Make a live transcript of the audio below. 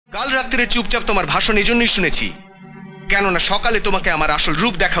কাল রাত্রে চুপচাপ তোমার ভাষণ এজন্যই শুনেছি, কেননা সকালে তোমাকে আমার আসল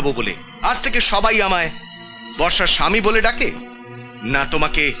রূপ দেখাবো বলে। আজ থেকে সবাই আমায় বর্ষার স্বামী বলে ডাকে, না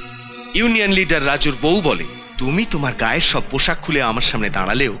তোমাকে ইউনিয়ন লিডার রাজুর বউ বলে। তুমি তোমার গায়ের সব পোশাক খুলে আমার সামনে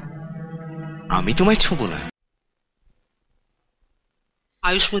দাঁড়ালেও আমি তোমায় ছোঁবো না।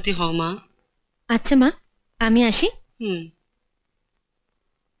 আয়ুষ্মতী হও মা। আচ্ছা মা, আমি আসি।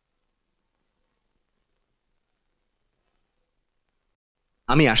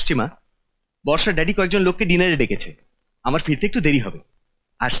 আমি আসছি মা। বর্ষার ড্যাডি কয়েকজন লোককে ডিনারে ডেকেছে, আমার ফিরতে একটু দেরি হবে।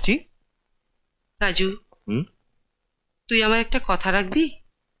 আসছি। রাজু, তুই আমার একটা কথা রাখবি?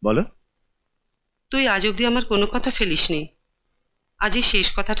 বলো। তুই আজ অব্দি আমার কোনো কথা ফেলিসনি, আজ এই শেষ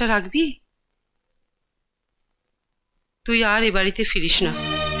কথাটা রাখবি? তুই আর এ বাড়িতে ফিরিস না।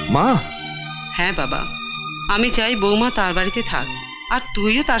 মা। হ্যাঁ বাবা, আমি চাই বৌমা তার বাড়িতে থাক, আর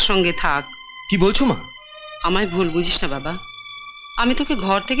তুইও তার সঙ্গে থাক। কি বলছো মা? আমায় ভুল বুঝিস না বাবা, আমি তোকে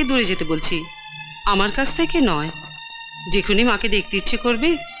ঘর থেকে দূরে যেতে বলছি, আমার কাছ থেকে নয়। যখনই মাকে দেখতে ইচ্ছে করবে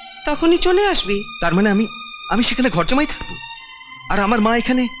তখনই চলে আসবি। তার মানে আমি সেখানে ঘর জমাই থাকবো, আর আমার মা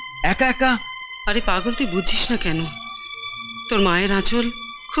এখানে একা একা? আরে পাগল, তুই বুঝছিস না কেন? তোর মায়ের আঁচল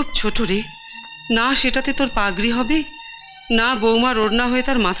খুব ছোট রে, না সেটাতে তোর পাগড়ি হবে, না বৌমা ওড়না হয়ে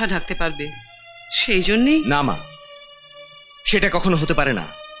তার মাথা ঢাকতে পারবে। সেই জন্যেই। না মা, সেটা কখনো হতে পারে না।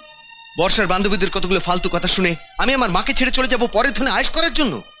 বর্ষার বান্ধবীদের কতগুলো ফালতু কথা শুনে আমি আমার মাকে ছেড়ে চলে যাব পরের ধনে আয়েশ করার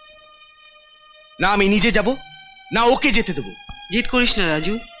জন্য? না আমি নিজে যাব, না ওকে যেতে দেবো। জিদ করিস না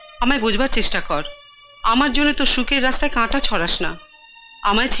রাজু, আমায় বোঝবার চেষ্টা কর। আমার জন্য তোর সুখের রাস্তায় কাঁটা ছড়াস না,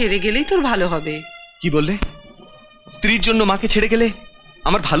 আমায় ছেড়ে গেলেই তোর ভালো হবে। কি বললে? স্ত্রীর জন্য মাকে ছেড়ে গেলে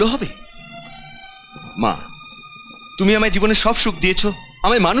আমার ভালো হবে? মা, তুমি আমায় জীবনে সব সুখ দিয়েছো,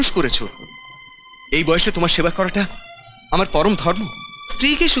 আমায় মানুষ করেছো। এই বয়সে তোমার সেবা করাটা আমার পরম ধর্ম।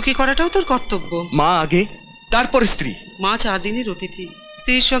 স্ত্রীকে সুখী করাটাও তোর কর্তব্য। মা আগে, তারপরে স্ত্রী। মা 4 দিনের অতিথি,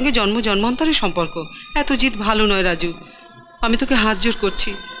 স্ত্রীর সঙ্গে জন্ম জন্মান্তরের সম্পর্ক। এত জিদ ভালো নয় রাজু, আমি তোকে হাত জোর করছি,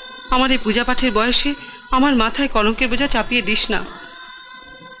 আমার এই পূজা পাঠের বয়সে আমার মাথায় কলঙ্কের বোঝা চাপিয়ে দিস না।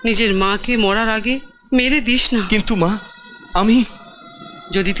 নিজের মাকে মরার আগে মেরে দিস না। কিন্তু মা, আমি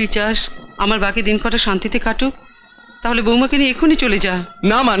যদি তুই চাস আমার বাকি দিন কটা শান্তিতে কাটুক, তাহলে বৌমাকে নিয়ে এখনই চলে যা।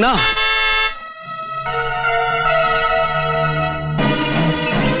 না মা, না।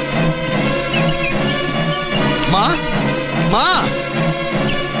 মা, মা,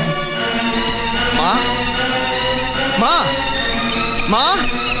 মা, মা, মা,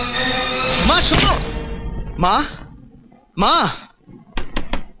 মা শোনো। মা, মা,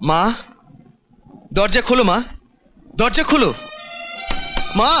 মা, দরজা খোলো মা, দরজা খোলো।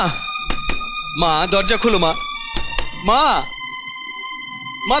 মা, মা দরজা খোলো। মা, মা,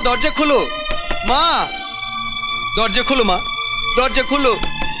 মা দরজা খোলো। মা দরজা খোলো। মা দরজা খোলো।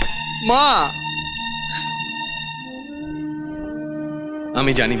 মা।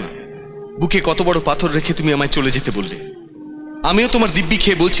 আমি জানি মা, বুকে কত বড় পাথর রেখে তুমি আমায় চলে যেতে বললে। আমিও তোমার দিব্যি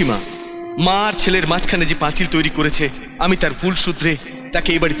খেয়ে বলছি মা, মা আর ছেলের মাঝখানে যে পাঁচিল তৈরি করেছে, আমি তার ভুল শুধরে তাকে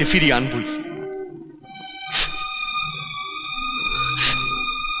এই বাড়িতে ফিরিয়ে আনবই।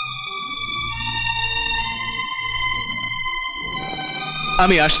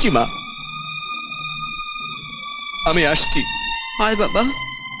 আমি আসছি মা, আমি আসছি। আয় বাবা,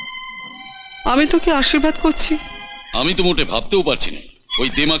 আমি তোকে আশীর্বাদ করছি। আমি তো মোটে ভাবতেও পারছি না ওই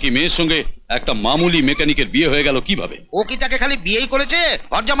দেমাকি মেয়ের সঙ্গে একটা মামুলি মেকানিকের বিয়ে হয়ে গেল কিভাবে। ও কি তাকে খালি বিয়েই করেছে,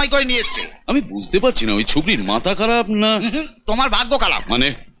 ঘর জামাই করে নিয়ে এসছে? আমি বুঝতে পারছি না ওই ছুকরির মাথা খারাপ না তোমার ভাগ্য খারাপ।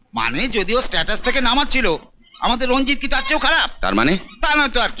 মানে যদিও স্ট্যাটাস থেকে নামাচ্ছিল, আমাদের রঞ্জিত কি তার চেয়েও খারাপ? তার মানে? তা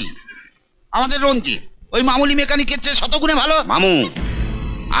নয় তো আর কি, আমাদের রঞ্জিত ওই মামুলি মেকানিকের চেয়ে শতগুণে ভালো। মামু,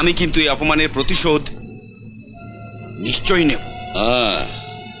 আমি কিন্তু এই অপমানের প্রতিশোধ নিশ্চয়ই নেব।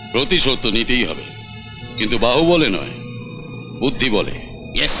 প্রতিশোধ তো নিতেই হবে, কিন্তু বাহুবলে নয়, বুদ্ধি বলে।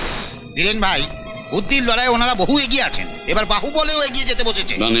 ইয়েস দিলেন ভাই, বুদ্ধির লড়াই ওনারা বহু এগিয়ে আছেন, এবার বাহুবলেও এগিয়ে যেতে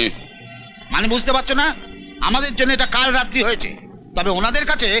বসেছে। মানে বুঝতে পারছো না? আমাদের জন্য এটা কাল রাত্রি হয়েছে, তবে ওনাদের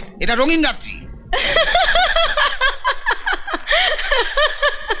কাছে এটা রঙিন রাত্রি।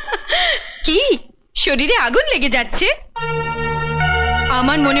 কি শরীরে আগুন লেগে যাচ্ছে?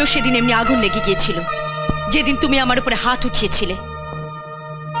 আমার মনেও সেদিন এমনি আগুন লেগে গিয়েছিল, যেদিন তুমি আমার উপরে হাত উঠিয়েছিলে।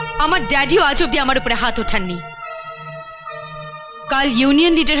 আমার ড্যাডিও আজ অব্দি আমার উপরে হাত ওঠাননি। কাল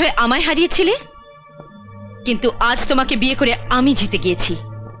ইউনিয়ন লিডার হয়ে আমায় হারিয়েছিলে, কিন্তু আজ তোমাকে বিয়ে করে আমি জিতে গিয়েছি।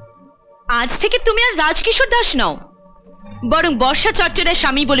 আজ থেকে তুমি আর রাজকিশোর দাস নও, বরং বর্ষা চট্টরায়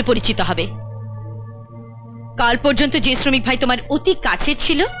স্বামী বলে পরিচিত হবে। কাল পর্যন্ত যে শ্রমিক ভাই তোমার অতি কাছের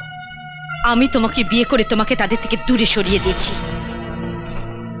ছিল, আমি তোমাকে বিয়ে করে তোমাকে তাদের থেকে দূরে সরিয়ে দিয়েছি।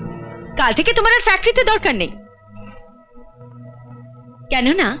 কাল থেকে তোমার আর ফ্যাক্টরিতে দরকার নেই,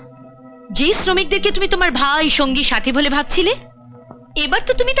 কেননা যে শ্রমিকদেরকে তুমি তোমার ভাই, সঙ্গী, সাথী বলে ভাবছিলে, এবার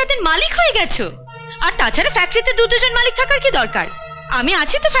তো তুমি তাদের মালিক হয়ে গেছো। আর তাছাড়া ফ্যাক্টরিতে দুজন মালিক থাকার কি দরকার? আমি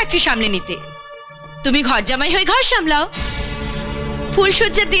আছি তো ফ্যাক্টরি সামলে নিতে। তুমি ঘর জামাই হয়ে ঘর সামলাও।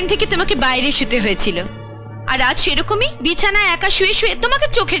 ফুলসজ্জার দিন থেকে তোমাকে বাইরে শুতে হয়েছিল, আর আজ সেরকমই বিছানায় একা শুয়ে শুয়ে তোমাকে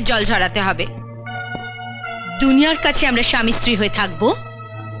চোখের জল ঝরাতে হবে। দুনিয়ার কাছে আমরা স্বামী স্ত্রী হয়ে থাকবো,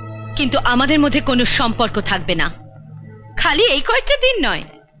 কিন্তু আমাদের মধ্যে কোনো সম্পর্ক থাকবে না। খালি এই কয়েকটা দিন নয়,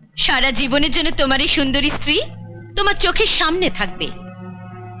 সারা জীবনের জন্য তোমার এই সুন্দরী স্ত্রী তোমার চোখের সামনে থাকবে,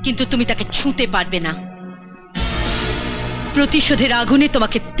 কিন্তু তুমি তাকে ছুঁতে পারবে না। প্রতিশোধের আগুনে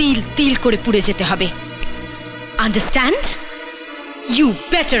তোমাকে তিল তিল করে পুড়ে যেতে হবে। Understand? You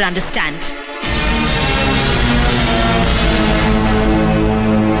better understand.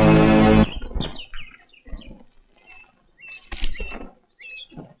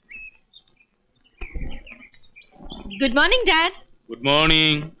 Good morning dad. Good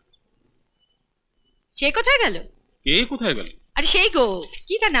morning. সে কোথায় গেল? কে কোথায় গেল? আরে সেই গো,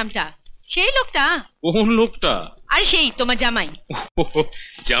 কি তার নামটা? সেই লোকটা। কোন লোকটা? আরে সেই তোমার জামাই।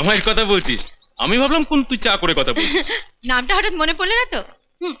 জামাইয়ের কথা বলছিস? আমি ভাবলাম কোন তুই চা করে কথা বলছিস। নামটা হঠাৎ মনে পড়লে না তো।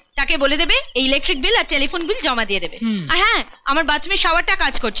 তাকে বলে দেবে এই ইলেকট্রিক বিল আর টেলিফোন বিল জমা দিয়ে দেবে। আর হ্যাঁ, আমার বাথরুমের শাওয়ারটা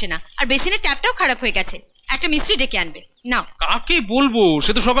কাজ করছে না, আর বেসিনের ট্যাপটাও খারাপ হয়ে গেছে। একটা মিস্ত্রি ডেকে আনবে। নাও। কাকে বলবো?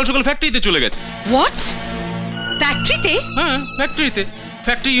 সে তো সকাল সকাল ফ্যাক্টরিতে চলে গেছে। হোয়াট? ফ্যাক্টরিতে? হ্যাঁ, ফ্যাক্টরিতে।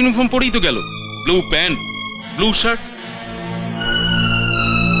 ফ্যাক্টরি ইউনিফর্ম পরেই তো গেল, ব্লু প্যান্ট, ব্লু শার্ট।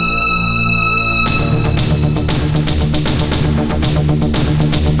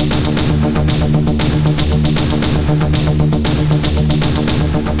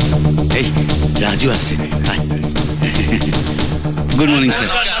 এই রাজু আসছে। Good morning sir.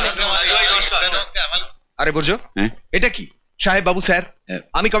 আরে বোঝো, এটা কি? সাহেব বাবু স্যার,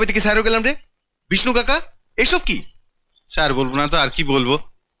 আমি কবে থেকে স্যার হয়ে গেলাম রে? বিষ্ণু কাকা, এসব কি? স্যার বলবো না তো আর কি বলবো।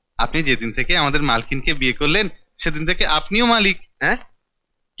 আপনি যেদিন থেকে আমাদের মালকিনকে বিয়ে করলেন সেদিন থেকে আপনিও মালিক। হ্যাঁ,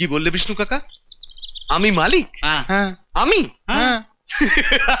 কি বললে বিষ্ণু কাকা? আমি মালিক? হ্যাঁ। আমি? হ্যাঁ।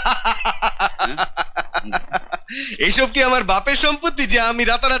 এসব কি আমার বাপের সম্পত্তি যে আমি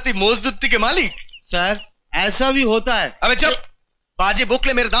রাতারাতি মজদুর থেকে মালিক? স্যার ऐसा भी होता है। আবে চুপ, বাজে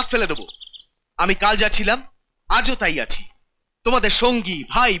বকলে মেরে দাঁত ফেলে দেবো। আমি কাল যা ছিলাম আজও তাই আছি, তোমাদের সঙ্গী,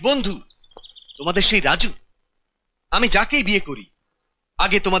 ভাই, বন্ধু, তোমাদের সেই রাজু। আমি যাকেই বিয়ে করি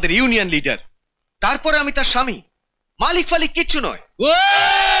আগে তোমাদের ইউনিয়ন লিডার, তারপরে আমি তার স্বামী। মালিক ফালিক কিচ্ছু নয়।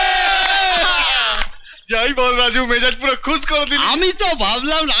 যাই বল রাজু, মেজাজ পুরো খুশ করে দিলি। আমি তো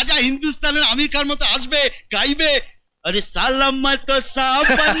ভাবলাম রাজা হিন্দুস্তানের আমিরকার মতো আসবে, গাইবে, अरे साला मैं तो सांप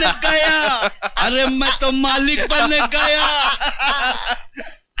बन गया, अरे मैं तो मालिक बन गया।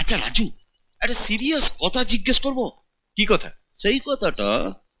 আচ্ছা রাজু, একটা সিরিয়াস কথা জিজ্ঞেস করব। কি কথা? সেই কথাটা,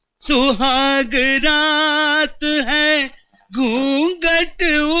 सुहाग रात है घूंघट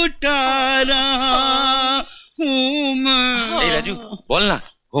उठा रहा हूं मैं। এই রাজু বল না,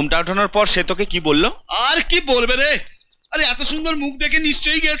 ঘুমটা ওঠানোর পর সে তোকে কি বললো? আর কি বলবে রে? আরে এত সুন্দর মুখ দেখে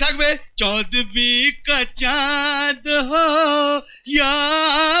নিশ্চয়ই গিয়ে থাকবে। চাঁদ भी का चांद हो या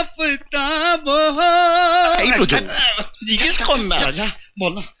आफताब हो। এই রোজু জিজ্ঞেস কর না রাজা,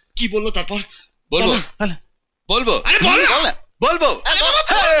 বল না কি বললো তারপর? বলবো বলবো আরে বল না। বলবো।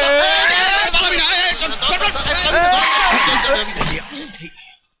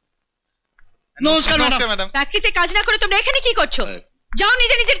 নমস্কার ম্যাডাম। ফ্যাক্টরিতে কাজ না করে তোমরা এখানে কি করছো? যাও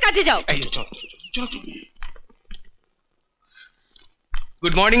নিজে নিজের কাজে যাও।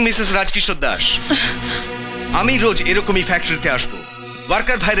 Good morning Mrs Rajkishore Das. আমি রোজ এরকমই ফ্যাক্টরিতে আসবো।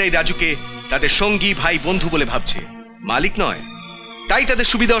 ওয়ার্কার ভাইরা এই রাজুকে তাদের সঙ্গী, ভাই, বন্ধু বলে ভাবছে, মালিক নয়। তাই তাদের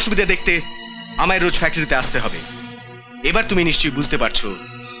সুবিধা অসুবিধা দেখতে আমায় রোজ ফ্যাক্টরিতে আসতে হবে। এবার তুমি নিশ্চয়ই বুঝতে পারছো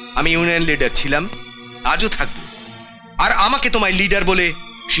আমি ইউনিয়ন লিডার ছিলাম, আজও থাকবো, আর আমাকে তোমায় লিডার বলে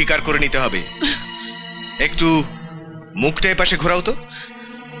স্বীকার করে নিতে হবে। একটু মুখটা এপাশে ঘোরাও তো।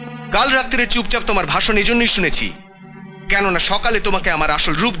 কাল রাত্রে চুপচাপ তোমার ভাষণ এই জন্যই শুনেছি, কেননা সকালে তোমাকে আমার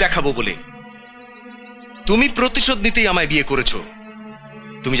আসল রূপ দেখাবো বলে। তুমি প্রতিশোধ নিতেই আমায় বিয়ে করেছো।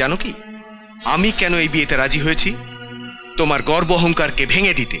 তুমি জানো কি আমি কেন এই বিয়েতে রাজি হয়েছি? তোমার গর্ব অহংকারকে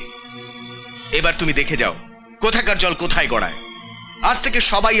ভেঙে দিতে। এবার তুমি দেখে যাও কোথাকার জল কোথায় গড়ায়। আজ থেকে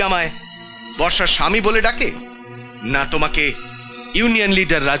সবাই আমায় বর্ষার স্বামী বলে ডাকে, না তোমাকে ইউনিয়ন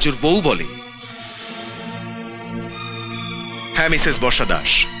লিডার রাজুর বউ বলে। হ্যাঁ মিসেস বর্ষা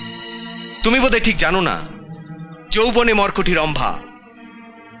দাস, তুমি বোধহয় ঠিক জানো না, যৌবনে মরকটি রম্ভা,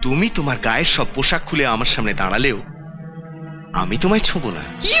 তুমি তোমার গায়ের সব পোশাক খুলে আমার সামনে দাঁড়ালেও আমি তোমায় ছোঁব না।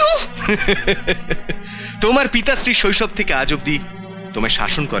 তোমার পিতাশ্রী শৈশব থেকে আজ অব্দি তোমায়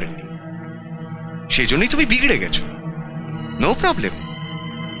শাসন করেননি, সেজন্যই তুমি বিগড়ে গেছো। নো প্রবলেম,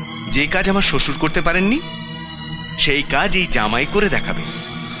 যে কাজ আমার শ্বশুর করতে পারেননি সেই কাজ এই জামাই করে দেখাবে।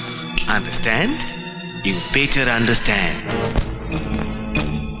 আন্ডারস্ট্যান্ড? You better understand.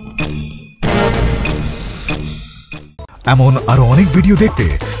 এমন আরো অনেক ভিডিও দেখতে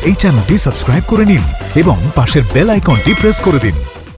এই চ্যানেলটি সাবস্ক্রাইব করে নিন এবং পাশের বেল আইকনটি প্রেস করে দিন।